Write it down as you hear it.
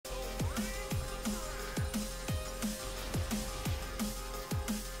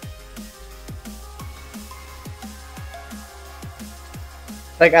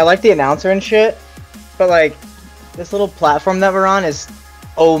Like, I like the announcer and shit, but like, this little platform that we're on is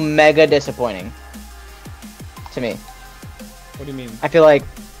omega disappointing to me. What do you mean? I feel like,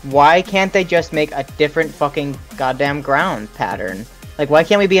 why can't they just make a different fucking goddamn ground pattern? Like, why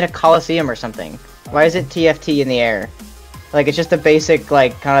can't we be in a coliseum or something? Why is it TFT in the air? Like, it's just a basic,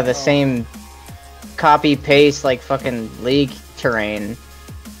 like, kind of the same copy-paste, like, fucking league terrain.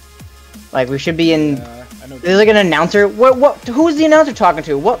 Like, we should be in... Yeah, I know. There's like an announcer. Who's the announcer talking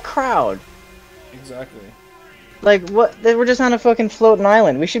to? What crowd? Exactly. Like, what? We're just on a fucking floating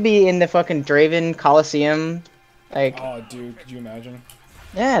island. We should be in the fucking Draven Coliseum. Like... Oh, dude, could you imagine?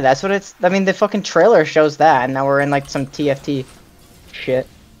 Yeah, that's what it's... I mean, the fucking trailer shows that, and now we're in, like, some TFT shit.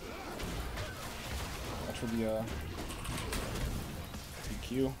 Watch for the,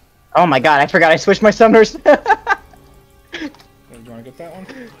 Q. Oh my god, I forgot I switched my summoners. Do you wanna get that one?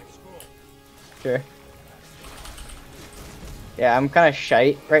 Sure. Yeah, I'm kind of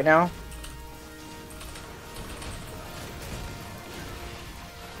shite right now.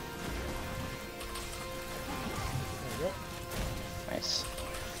 There you go. Nice.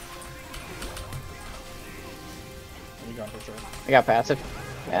 What you got for sure? I got passive.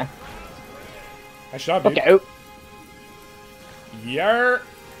 Yeah. Nice job, dude. Okay. Oh. Yarr.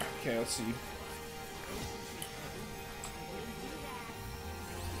 Okay, let's see.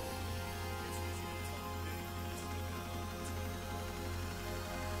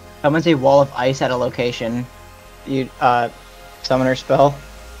 Someone's a wall of ice at a location. You, summoner spell.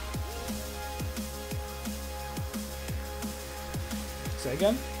 Say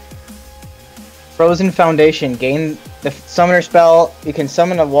again? Frozen Foundation. Gain the summoner spell. You can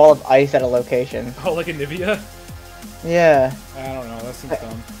summon a wall of ice at a location. Oh, like a Nivea? Yeah. I don't know, that seems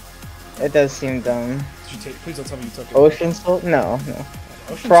dumb. It does seem dumb. Did you take? Please don't tell me you took it. Ocean Soul? No, no.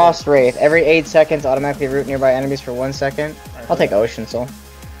 Ocean Frost Soul? Wraith. Every 8 seconds, automatically root nearby enemies for 1 second. I'll take Ocean Soul.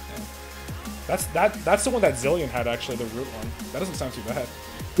 That's the one that Zillion had, actually, the root one. That doesn't sound too bad.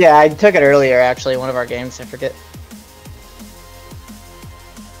 Yeah, I took it earlier, actually, one of our games, I forget.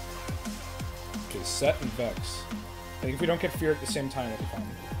 Okay, Set and Vex. I think if we don't get Fear at the same time, we'll be fine.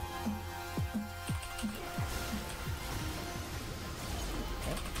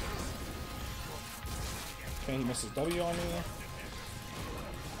 Okay, he misses W on me.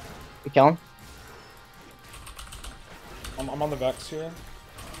 You kill him? I'm on the Vex here.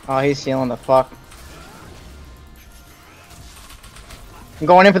 Oh, he's sealing the fuck. I'm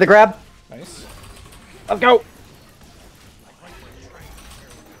going in for the grab. Nice. Let's go!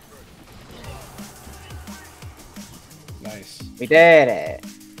 Nice. We did it.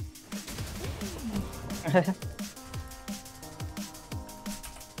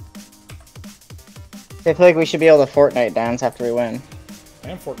 I feel like we should be able to Fortnite dance after we win. I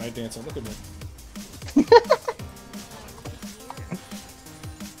am Fortnite dancing, look at me.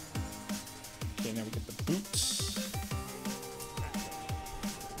 Okay, now we get the boots.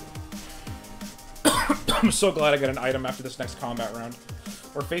 I'm so glad I get an item after this next combat round.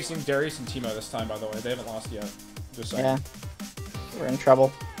 We're facing Darius and Timo this time, by the way. They haven't lost yet. Just saying. Yeah. We're in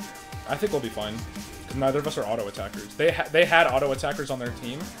trouble. I think we'll be fine. Because neither of us are auto attackers. They had auto attackers on their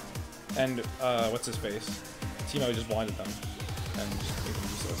team. And, what's his face? Timo just blinded them. And just made them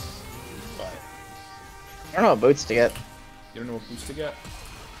useless. But I don't know what boots to get. you don't know what boost to get?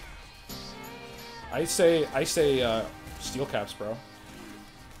 I say, steel caps, bro.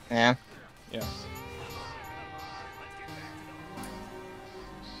 Yeah. Yeah.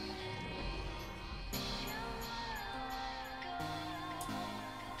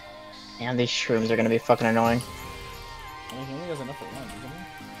 Man, these shrooms are gonna be fucking annoying. I mean, he only has enough for one, doesn't he?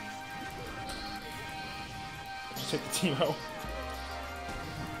 Just take the Timo.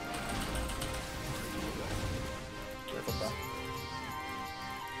 Careful, bro.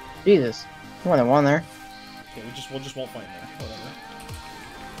 Jesus. More than one there. Okay, we'll just won't fight there. Whatever.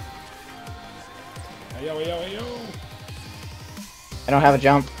 Ayo, ayo, ayo! I don't have a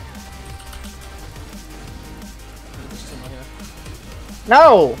jump. There's Timo here.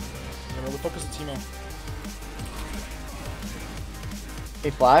 No! Yeah, we'll focus the Timo. He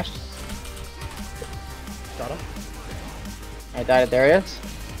flashed. Got him. I died at Darius.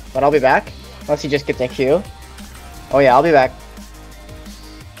 But I'll be back. Unless he just gets a Q. Oh yeah, I'll be back.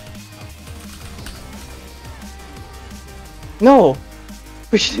 No!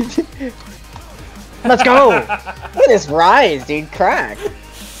 Let's go! Look at this Ryze, dude. Crack.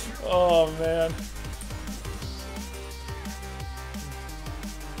 Oh, man.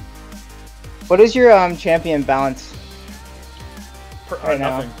 What is your champion balance? Right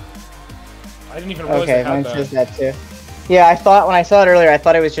now? Nothing. I didn't even realize Okay, they mine had says that. that too. Yeah, I thought when I saw it earlier, I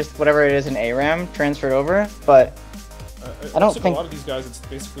thought it was just whatever it is in ARAM transferred over, but It I don't looks like think- a lot of these guys, it's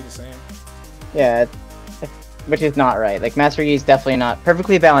basically the same. Yeah, which is not right. Like Master Yi is definitely not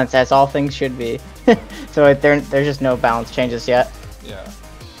perfectly balanced, as all things should be. So there's just no balance changes yet. Yeah.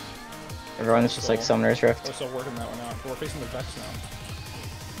 Everyone's just like Summoner's Rift. We're still working that one out. We're facing the Vex now.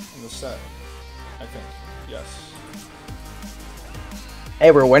 In the set. I think. Yes. Hey,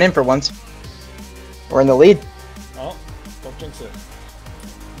 we're winning for once. We're in the lead. Oh, don't jinx it.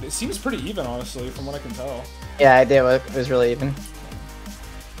 It seems pretty even, honestly, from what I can tell. Yeah, I did. It was really even.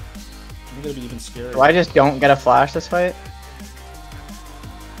 I'm gonna be even scared. Well, I just don't get a flash this fight.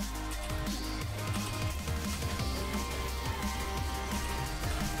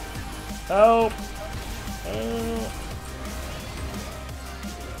 Help!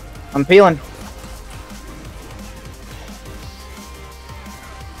 I'm peeling.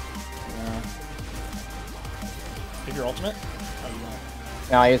 Yeah. Take your ultimate? How do you want?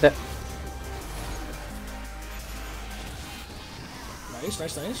 Now I use it. Nice,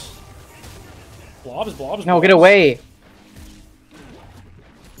 nice, nice. Blobs, blobs, No, blobs. get away.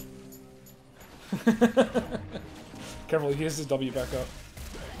 Careful, he has his W back up.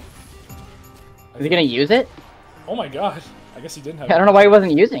 Is he gonna use it? Oh my god. I guess he didn't have I don't know why he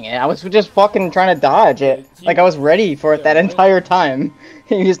wasn't using it. I was just fucking trying to dodge it. Like I was ready for it that entire time.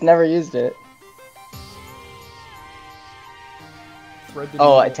 He just never used it.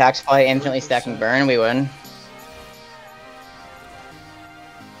 Oh, attack spy instantly stacking burn. We win.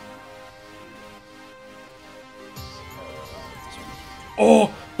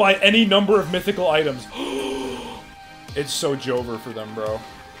 Oh, by any number of mythical items. It's so Jover for them, bro.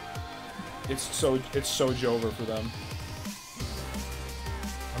 It's so Jover for them.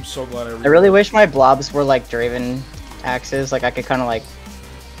 I'm so glad I really wish my blobs were like Draven axes. Like I could kind of like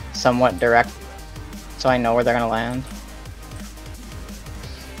somewhat direct, so I know where they're gonna land.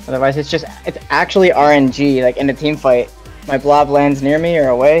 Otherwise, it's actually RNG. Like in a team fight, my blob lands near me or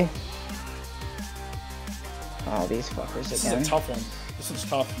away. Oh, these fuckers This again. is a tough one. This is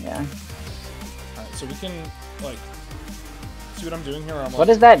tough. Yeah. Alright, so we can, like, see what I'm doing here? What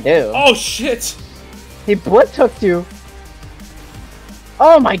does that do? Oh, shit! He blitz hooked you.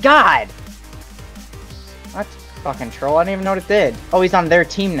 Oh my god! That's fucking troll. I didn't even know what it did. Oh, he's on their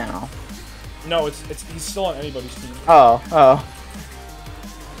team now. No, he's still on anybody's team. Oh.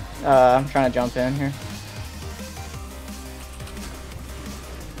 I'm trying to jump in here.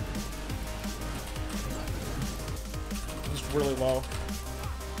 He's really low.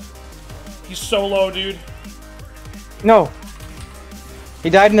 He's so low, dude. No! He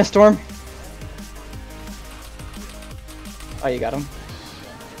died in a storm. Oh, you got him.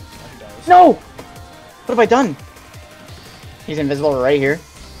 No! What have I done? He's invisible right here.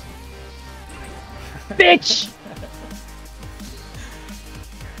 Bitch!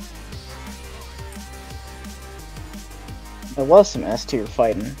 There was some S-tier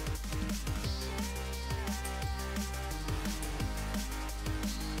fighting.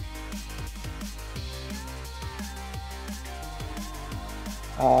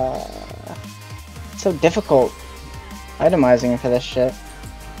 It's so difficult itemizing for this shit.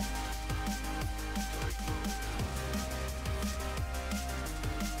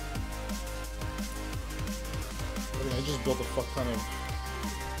 I just built a fuck ton of...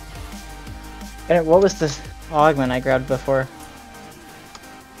 And what was this augment I grabbed before?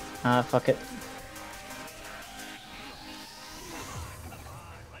 Fuck it.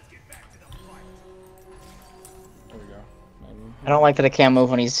 There we go. I don't like that I can't move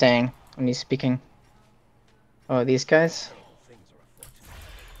when he's speaking. Oh, these guys?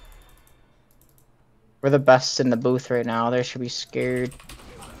 We're the best in the booth right now. They should be scared.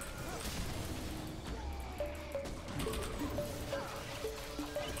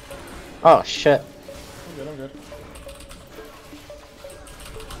 Oh shit. I'm good, I'm good.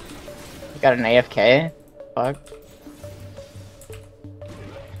 You got an AFK? Fuck.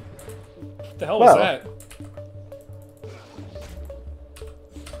 What the hell was that?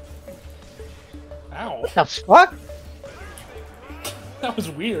 Ow. What the fuck? That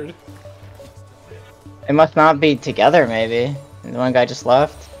was weird. They must not be together, maybe. And the one guy just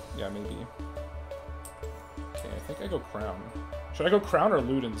left. Yeah, maybe. Okay, I think I go Crown. Should I go Crown or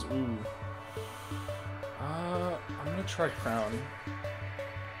Ludens? Ooh. I'm gonna try Crown.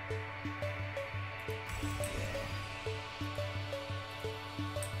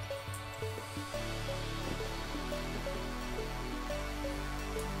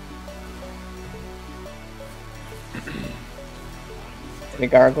 The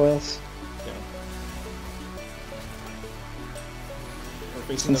gargoyles. Yeah. We're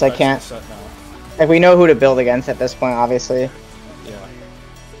facing Since the I Vex can't- set now. Like, we know who to build against at this point, obviously. Yeah.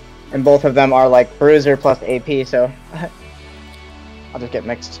 And both of them are like bruiser plus AP, so I'll just get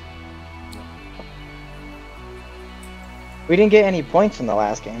mixed. We didn't get any points in the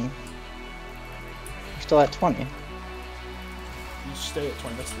last game. We're still at 20. You stay at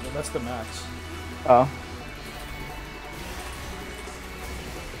 20. That's the max. Oh.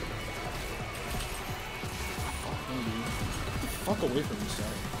 Fuck away from me, son.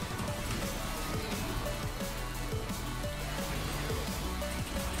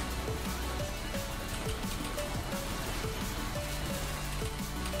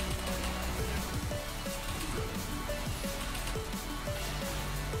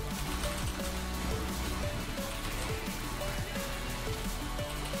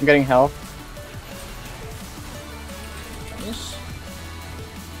 I'm getting health. Nice.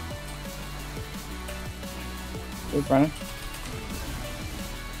 Keep running.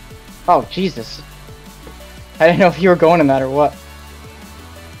 Oh, Jesus. I didn't know if you were going in that or what.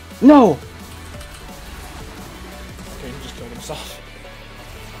 No! Okay, he just killed himself.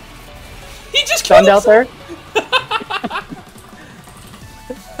 He just killed Stunned himself!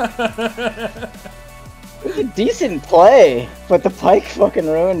 out there? It was a decent play, but the pike fucking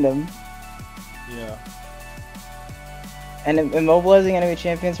ruined him. Yeah. And immobilizing enemy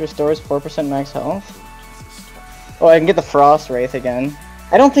champions restores 4% max health. Oh, I can get the Frost Wraith again.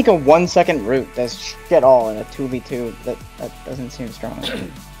 I don't think a 1 second root does shit all in a 2v2. That doesn't seem strong. I don't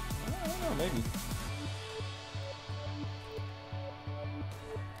know, maybe.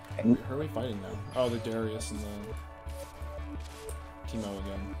 Who are we fighting now? Oh, the Darius and the Teemo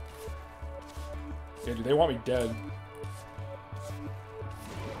again. Yeah, dude, they want me dead.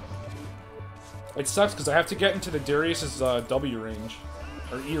 It sucks because I have to get into the Darius's W range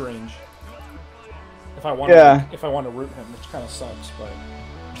or E range if I want. Yeah. If I want to root him, which kind of sucks, but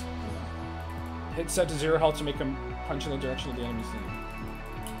hit set to 0 health to make him punch in the direction of the enemy's team.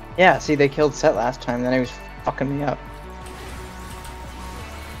 Yeah, see, they killed Set last time, then he was fucking me up.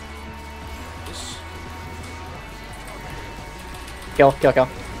 This... Kill, kill, kill.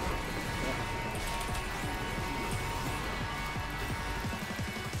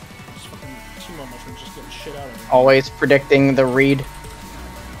 Just getting shit out of me. Always predicting the read.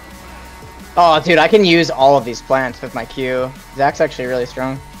 Oh, dude, I can use all of these plants with my Q. Zach's actually really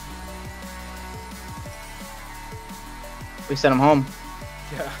strong. We sent him home.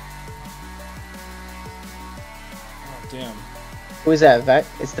 Yeah. Oh, damn. Who is that? Vex?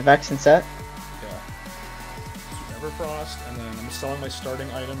 It's the Vex and Set? Yeah. Everfrost, and then I'm selling my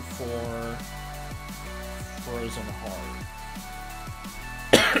starting item for Frozen Hard.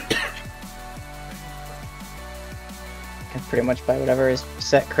 Can pretty much buy whatever is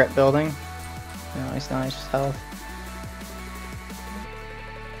Set crit building. Nice, nice, just health.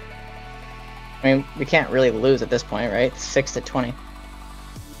 I mean, we can't really lose at this point, right? It's 6 to 20.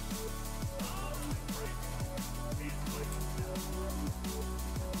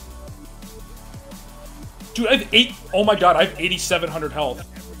 Dude, I have 8. Oh my god, I have 8,700 health.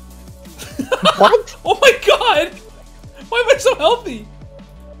 What? Oh my god! Why am I so healthy?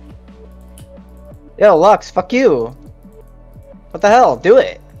 Yo, Lux, fuck you. What the hell? Do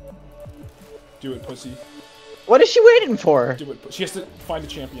it. Do it, pussy. What is she waiting for? Do it. She has to find a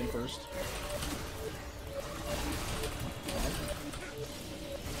champion first.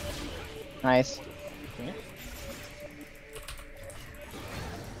 Nice. Okay.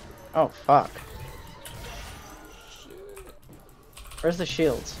 Oh, fuck. Where's the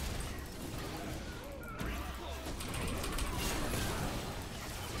shields?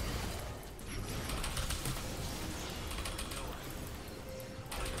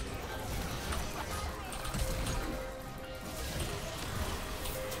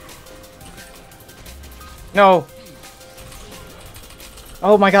 No!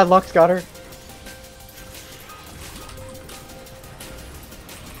 Oh my god, Lux got her.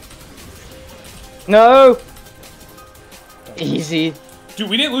 No! Easy. Dude,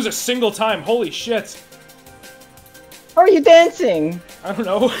 we didn't lose a single time. Holy shit. How are you dancing? I don't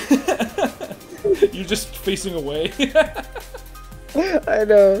know. You're just facing away. I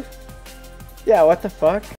know. Yeah, what the fuck?